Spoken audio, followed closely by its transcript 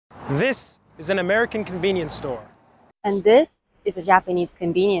This is an American convenience store. And this is a Japanese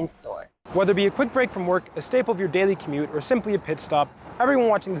convenience store. Whether it be a quick break from work, a staple of your daily commute, or simply a pit stop, everyone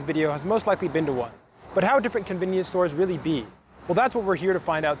watching this video has most likely been to one. But how different convenience stores really be? Well, that's what we're here to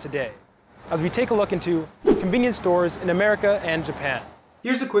find out today, as we take a look into convenience stores in America and Japan.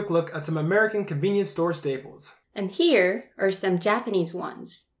 Here's a quick look at some American convenience store staples. And here are some Japanese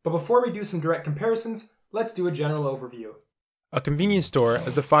ones. But before we do some direct comparisons, let's do a general overview. A convenience store,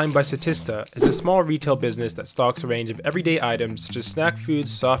 as defined by Statista, is a small retail business that stocks a range of everyday items such as snack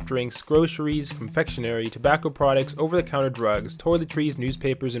foods, soft drinks, groceries, confectionery, tobacco products, over-the-counter drugs, toiletries,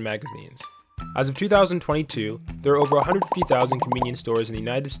 newspapers, and magazines. As of 2022, there are over 150,000 convenience stores in the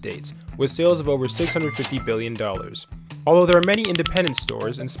United States, with sales of over $650 billion. Although there are many independent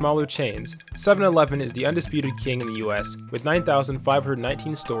stores and smaller chains, 7-Eleven is the undisputed king in the US, with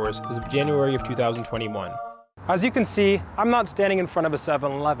 9,519 stores as of January of 2021. As you can see, I'm not standing in front of a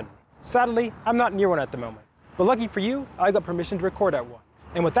 7-Eleven. Sadly, I'm not near one at the moment. But lucky for you, I got permission to record at one.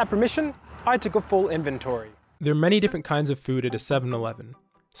 And with that permission, I took a full inventory. There are many different kinds of food at a 7-Eleven.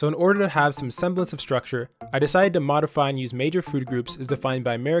 So in order to have some semblance of structure, I decided to modify and use major food groups as defined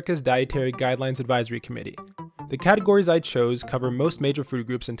by America's Dietary Guidelines Advisory Committee. The categories I chose cover most major food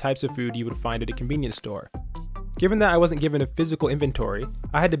groups and types of food you would find at a convenience store. Given that I wasn't given a physical inventory,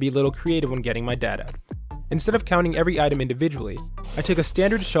 I had to be a little creative when getting my data. Instead of counting every item individually, I took a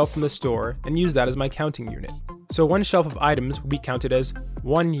standard shelf from the store and used that as my counting unit. So one shelf of items would be counted as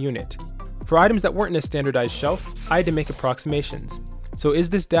 1 unit. For items that weren't in a standardized shelf, I had to make approximations. So is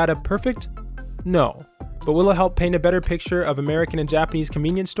this data perfect? No. But will it help paint a better picture of American and Japanese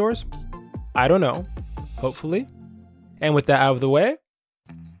convenience stores? I don't know. Hopefully. And with that out of the way,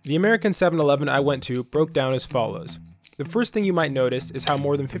 the American 7-Eleven I went to broke down as follows. The first thing you might notice is how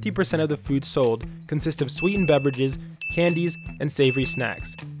more than 50% of the food sold consists of sweetened beverages, candies, and savory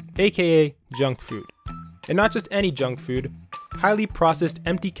snacks, aka junk food. And not just any junk food, highly processed,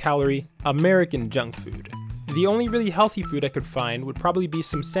 empty-calorie, American junk food. The only really healthy food I could find would probably be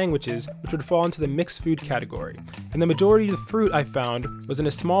some sandwiches, which would fall into the mixed food category, and the majority of the fruit I found was in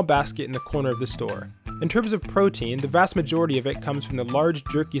a small basket in the corner of the store. In terms of protein, the vast majority of it comes from the large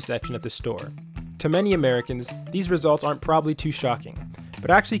jerky section at the store. To many Americans, these results aren't probably too shocking, but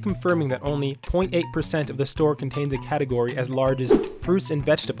actually confirming that only 0.8% of the store contains a category as large as fruits and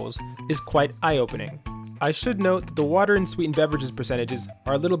vegetables is quite eye-opening. I should note that the water and sweetened beverages percentages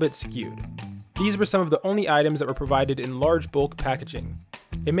are a little bit skewed. These were some of the only items that were provided in large bulk packaging.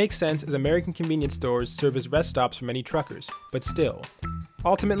 It makes sense as American convenience stores serve as rest stops for many truckers, but still.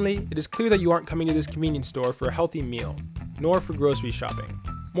 Ultimately, it is clear that you aren't coming to this convenience store for a healthy meal, nor for grocery shopping,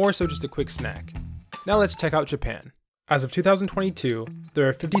 more so just a quick snack. Now let's check out Japan. As of 2022, there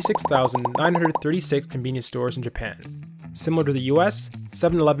are 56,936 convenience stores in Japan. Similar to the US,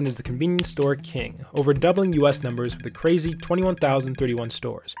 7-Eleven is the convenience store king, over doubling US numbers with a crazy 21,031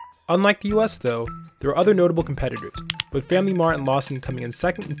 stores. Unlike the US though, there are other notable competitors, with Family Mart and Lawson coming in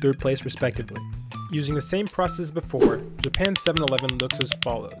second and third place respectively. Using the same process as before, Japan's 7-Eleven looks as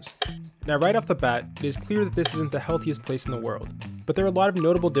follows. Now right off the bat, it is clear that this isn't the healthiest place in the world, but there are a lot of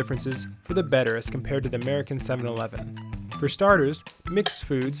notable differences for the better as compared to the American 7-Eleven. For starters, mixed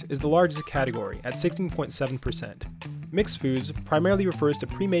foods is the largest category at 16.7%. Mixed foods primarily refers to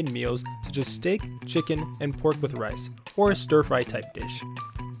pre-made meals such as steak, chicken, and pork with rice, or a stir-fry type dish.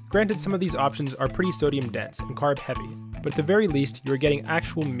 Granted, some of these options are pretty sodium dense and carb heavy, but at the very least, you are getting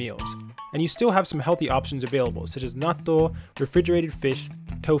actual meals. And you still have some healthy options available, such as natto, refrigerated fish,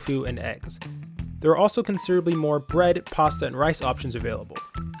 tofu, and eggs. There are also considerably more bread, pasta, and rice options available,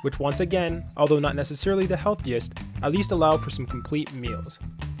 which once again, although not necessarily the healthiest, at least allow for some complete meals.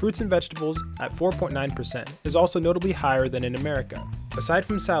 Fruits and vegetables, at 4.9%, is also notably higher than in America. Aside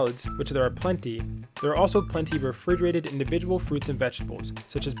from salads, which there are plenty, there are also plenty of refrigerated individual fruits and vegetables,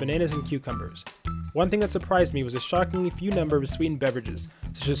 such as bananas and cucumbers. One thing that surprised me was a shockingly few number of sweetened beverages,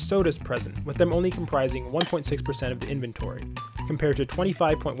 such as sodas present, with them only comprising 1.6% of the inventory, compared to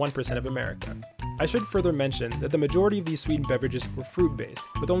 25.1% of America. I should further mention that the majority of these sweetened beverages were fruit-based,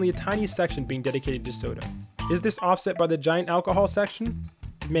 with only a tiny section being dedicated to soda. Is this offset by the giant alcohol section?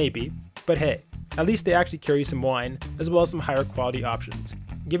 Maybe, but hey, at least they actually carry some wine, as well as some higher quality options.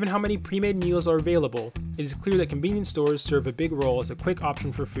 Given how many pre-made meals are available, it is clear that convenience stores serve a big role as a quick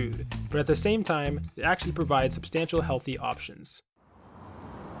option for food, but at the same time, they actually provide substantial healthy options.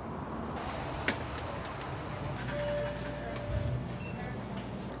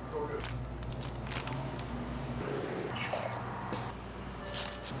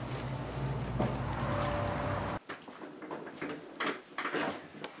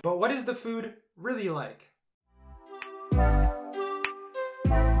 But what is the food really like?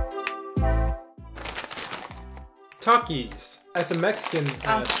 Takis. That's a Mexican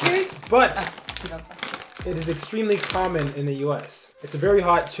but it is extremely common in the US. It's a very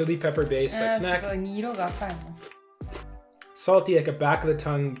hot chili pepper based snack. Salty, like a back of the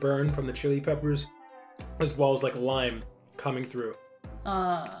tongue burn from the chili peppers, as well as like lime coming through.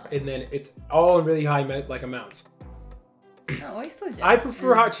 And then it's all in really high amounts. I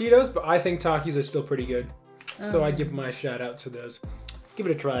prefer hot Cheetos, but I think Takis are still pretty good. So I give my shout out to those. Give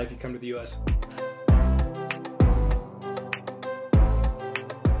it a try if you come to the US.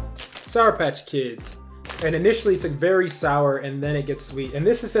 Sour Patch Kids. And initially it's like very sour and then it gets sweet. And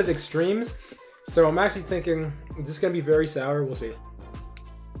this says extremes. So I'm actually thinking, is this gonna be very sour? We'll see.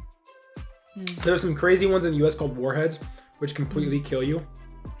 There's some crazy ones in the US called Warheads, which completely kill you.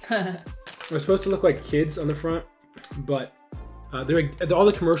 They're supposed to look like kids on the front, but all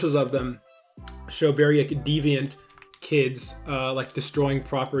the commercials of them show very like deviant kids like destroying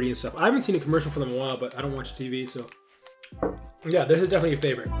property and stuff. I haven't seen a commercial for them in a while, but I don't watch TV, so yeah, this is definitely a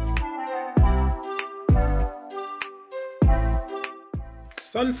favorite.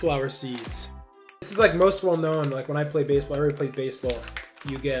 Sunflower seeds. This is like most well known. Like when I play baseball, I already played baseball.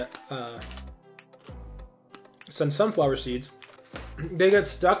 You get some sunflower seeds. They get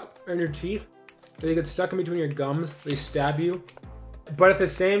stuck in your teeth. They get stuck in between your gums. They stab you. But at the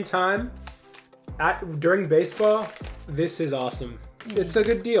same time, during baseball, this is awesome. It's a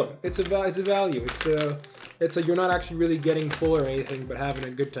good deal. It's a value. It's a you're not actually really getting full or anything, but having a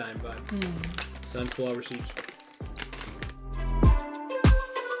good time. But sunflower seeds.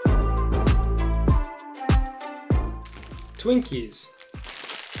 Twinkies.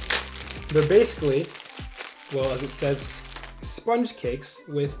 They're basically, well, as it says, sponge cakes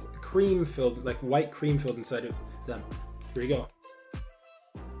with cream filled, like white cream filled inside of them. Here you go.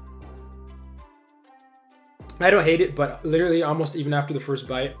 I don't hate it, but literally almost even after the first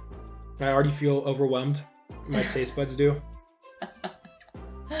bite, I already feel overwhelmed. My taste buds do.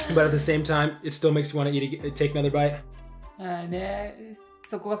 But at the same time, it still makes you want to take another bite. ね、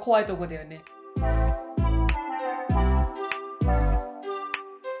そこが怖いとこだよね。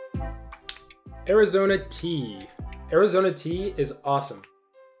Arizona tea. Arizona tea is awesome.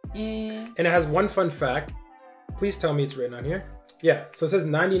 And it has one fun fact. Please tell me it's written on here. Yeah, so it says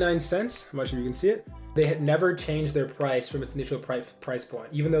 99 cents. I'm not sure if you can see it. They had never changed their price from its initial price point,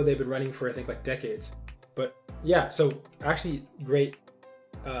 even though they've been running for, I think, like decades. But yeah, so actually great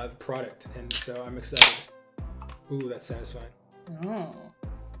product. And so I'm excited. Ooh, that's satisfying.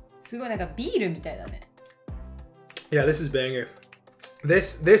 すごいなんかビールみたいだね。Yeah, this is banger.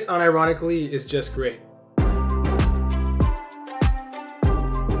 This unironically is just great.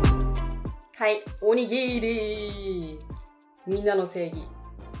 はい、おにぎり。みんなの正義。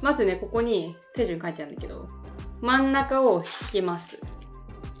まずね、ここに手順書いてあるんだけど、真ん中を引きます。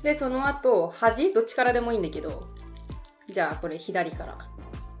で、その後、端どっちからでもいいんだけど、じゃあこれ左から。こ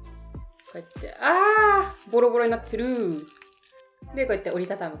うやって、ボロボロになってる。で、こうやって折り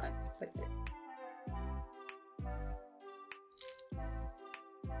たたむ感じ。こうやって。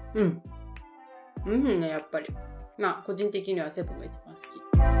ね、やっぱり。まあ、個人的にはセブンが一番好き。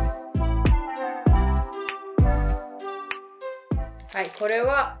はい、これ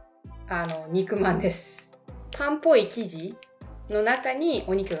は、肉まんです。パンっぽい生地の中に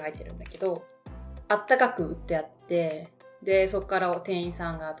お肉が入ってるんだけど、あったかく売ってあって、で、そこから店員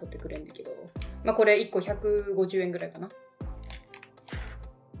さんが取ってくれるんだけど、まあ、これ1個150円ぐらいかな。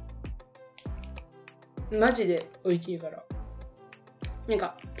マジで美味しいから。なん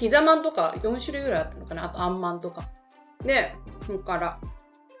か、ピザマンとか4種類ぐらいあったのかな。あと、あんまんとか。で、そこから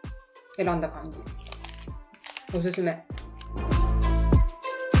選んだ感じ。おすすめ。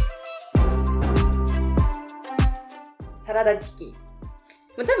サラダチキン。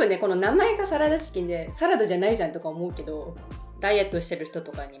多分ね、この名前がサラダチキンで、サラダじゃないじゃんとか思うけど、ダイエットしてる人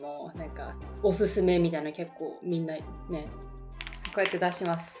とかにも、なんか、おすすめみたいな結構みんなね、こうやって出し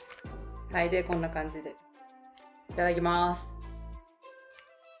ます。はい、で、こんな感じで。いただきます。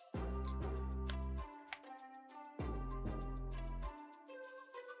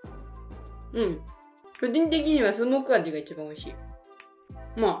個人的にはスモーク味が一番美味しい。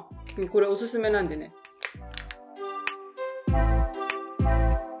まあ、これおすすめなんでね。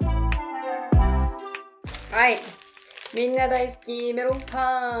はい。みんな大好きメロン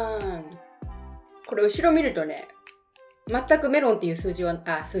パン。これ後ろ見るとね、全くメロンっていう数字じゃない。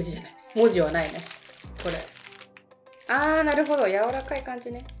文字はないね。これ。なるほど。柔らかい感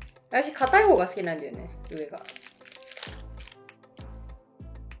じね。私、硬い方が好きなんだよね。上が。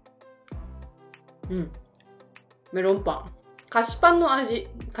メロンパン。菓子パンの味。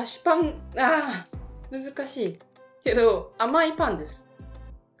菓子パン、難しい。けど、甘いパンです。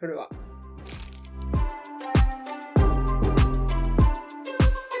これは。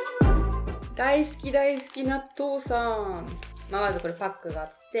大好き大好き納豆さん。まずこれパックがあ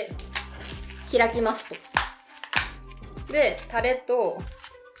って、開きますと。で、タレと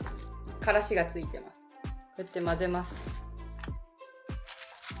からしがついてます。こうやって混ぜます。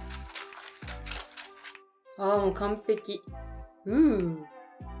もう完璧。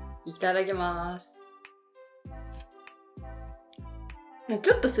いただきます。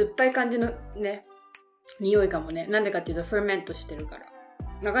ちょっと酸っぱい感じのね、匂いかもね。なんでかっていうとフェルメントしてるから。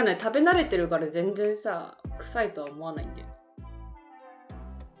わかんない。食べ慣れてるから全然さ、臭いとは思わないんだよ。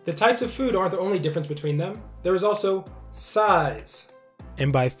The types of food aren't the only difference between them. There is also size.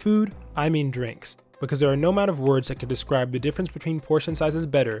 And by food, I mean drinks, because there are no amount of words that can describe the difference between portion sizes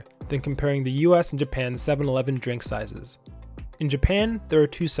better than comparing the US and Japan's 7-Eleven drink sizes. In Japan, there are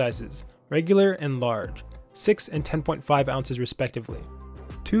two sizes, regular and large, 6 and 10.5 ounces respectively.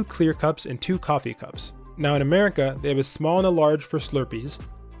 2 clear cups and 2 coffee cups. Now in America, they have a small and a large for Slurpees,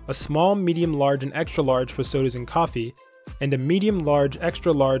 a small, medium, large, and extra large for sodas and coffee, and a medium, large,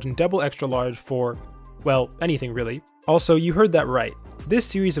 extra large, and double extra large for, well, anything really. Also, you heard that right. This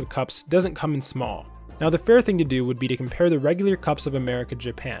series of cups doesn't come in small. Now the fair thing to do would be to compare the regular cups of America to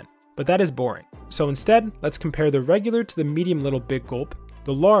Japan, but that is boring. So instead, let's compare the regular to the medium little big gulp,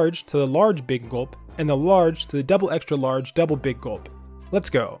 the large to the large big gulp, and the large to the double extra large double big gulp. Let's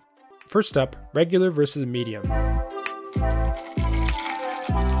go. First up, regular versus medium.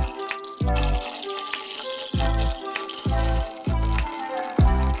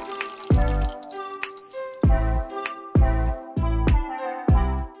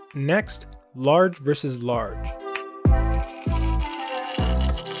 Next, large versus large.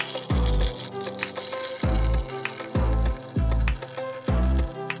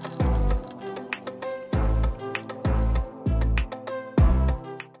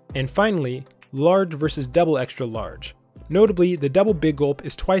 And finally, large versus double extra large. Notably, the double big gulp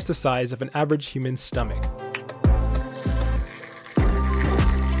is twice the size of an average human's stomach.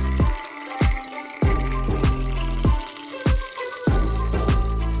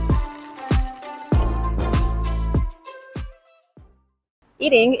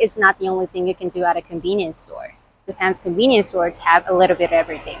 Eating is not the only thing you can do at a convenience store. Japan's convenience stores have a little bit of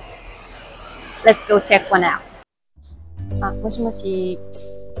everything. Let's go check one out. もしもし、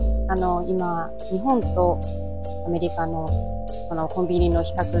今、日本とアメリカのこのコンビニの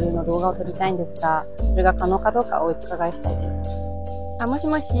比較の動画を撮りたいんですが、それが可能かどうかお伺いしたいです。もし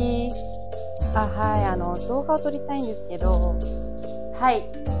もし。はい、動画を撮りたいんですけど、はい。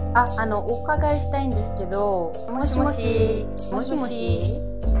お伺いしたいんですけど、もしもし。もしもし。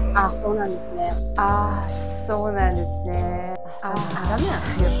そうなんですね。そうなんですね。ダメな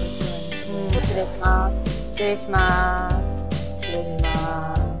んですよ。失礼します。失礼します。失礼し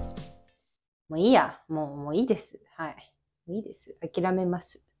ます。もういいや。もういいです。はい。いいです。諦めま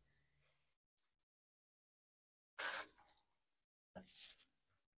す。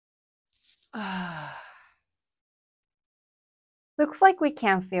Looks like we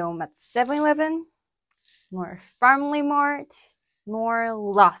can't film at 7-Eleven, nor Family Mart, nor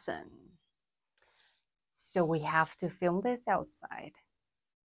Lawson. So we have to film this outside.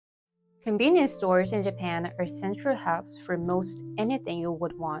 Convenience stores in Japan are central hubs for most anything you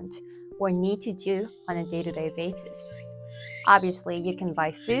would want or need to do on a day-to-day basis. Obviously, you can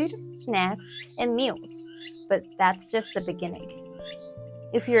buy food, snacks, and meals, but that's just the beginning.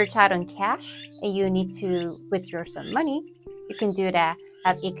 If you're tight on cash and you need to withdraw some money, you can do that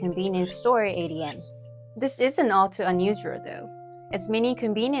at a convenience store ATM. This isn't all too unusual though, as many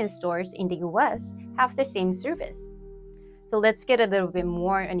convenience stores in the US have the same service. So let's get a little bit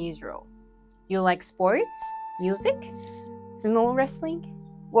more unusual. Do you like sports, music, sumo wrestling?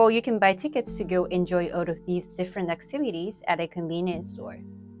 Well, you can buy tickets to go enjoy all of these different activities at a convenience store.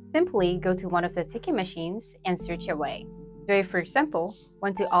 Simply go to one of the ticket machines and search away. So for example,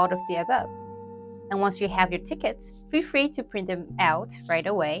 want to all of the above. And once you have your tickets, feel free to print them out right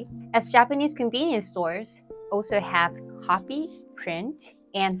away, as Japanese convenience stores also have copy, print,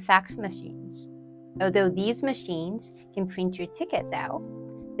 and fax machines. Although these machines can print your tickets out,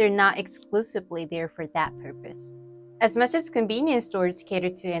 they're not exclusively there for that purpose. As much as convenience stores cater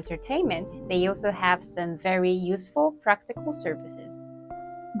to entertainment, they also have some very useful practical services.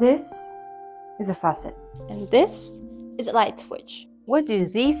 This is a faucet, and this is a light switch. What do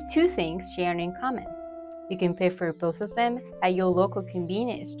these two things share in common? You can pay for both of them at your local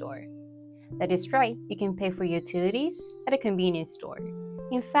convenience store. That is right, you can pay for utilities at a convenience store.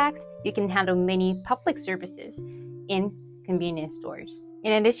 In fact, you can handle many public services in convenience stores.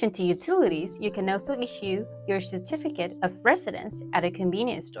 In addition to utilities, you can also issue your certificate of residence at a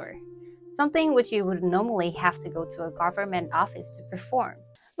convenience store, something which you would normally have to go to a government office to perform.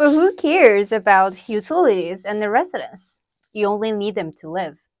 But who cares about utilities and the residents? You only need them to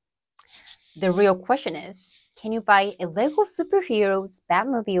live. The real question is, can you buy a Lego superheroes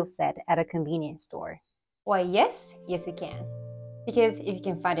Batmobile set at a convenience store? Why, yes you can. Because if you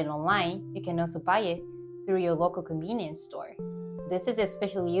can find it online, you can also buy it through your local convenience store. This is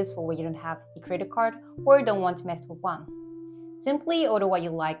especially useful when you don't have a credit card or don't want to mess with one. Simply order what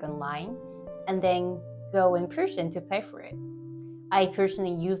you like online and then go in person to pay for it. I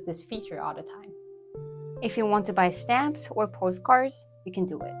personally use this feature all the time. If you want to buy stamps or postcards, you can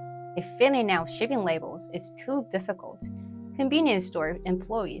do it. If filling out shipping labels is too difficult, convenience store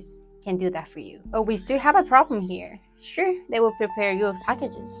employees can do that for you. But we still have a problem here. Sure, they will prepare your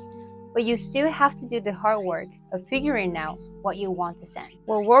packages, but you still have to do the hard work of figuring out what you want to send.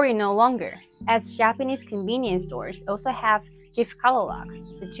 Well, worry no longer, as Japanese convenience stores also have gift catalogs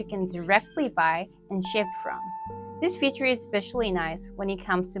that you can directly buy and ship from. This feature is especially nice when it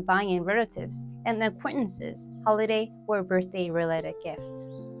comes to buying relatives and acquaintances holiday or birthday related gifts.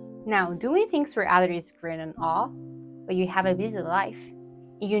 Now, doing things for others is great and all, but you have a busy life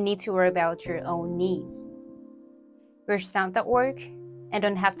and you need to worry about your own needs. You're stumped at work and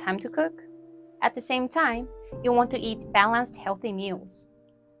don't have time to cook. At the same time, you want to eat balanced, healthy meals,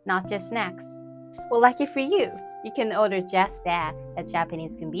 not just snacks. Well, lucky for you, you can order just that at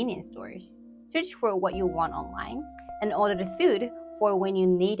Japanese convenience stores. Search for what you want online and order the food for when you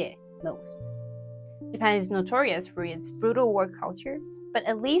need it most. Japan is notorious for its brutal work culture, but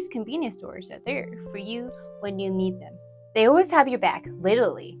at least convenience stores are there for you when you need them. They always have your back,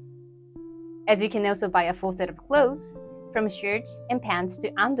 literally. As you can also buy a full set of clothes, from shirts and pants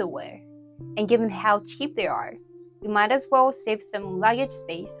to underwear. And given how cheap they are, you might as well save some luggage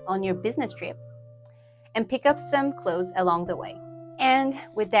space on your business trip and pick up some clothes along the way. And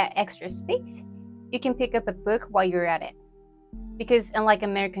with that extra space, you can pick up a book while you're at it. Because unlike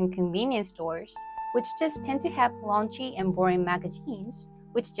American convenience stores, which just tend to have launchy and boring magazines,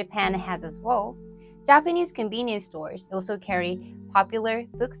 which Japan has as well, Japanese convenience stores also carry popular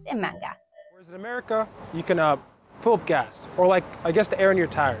books and manga. Whereas in America, you can fill up gas, or the air in your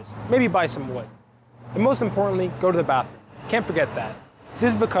tires, maybe buy some wood. And most importantly, go to the bathroom. Can't forget that.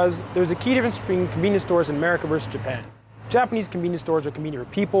 This is because there's a key difference between convenience stores in America versus Japan. Japanese convenience stores are convenient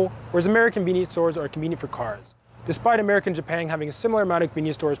for people, whereas American convenience stores are convenient for cars. Despite America and Japan having a similar amount of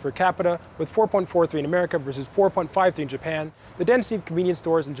convenience stores per capita, with 4.43 in America versus 4.53 in Japan, the density of convenience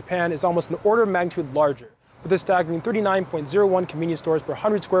stores in Japan is almost an order of magnitude larger, with a staggering 39.01 convenience stores per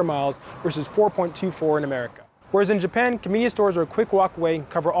 100 square miles versus 4.24 in America. Whereas in Japan, convenience stores are a quick walk away and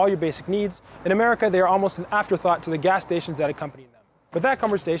cover all your basic needs, in America they are almost an afterthought to the gas stations that accompany them. But that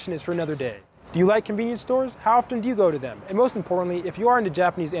conversation is for another day. Do you like convenience stores? How often do you go to them? And most importantly, if you are into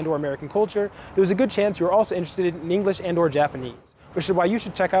Japanese and/or American culture, there's a good chance you're also interested in English and/or Japanese, which is why you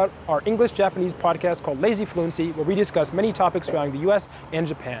should check out our English-Japanese podcast called Lazy Fluency, where we discuss many topics surrounding the US and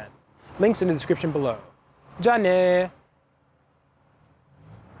Japan. Links in the description below. Ja ne!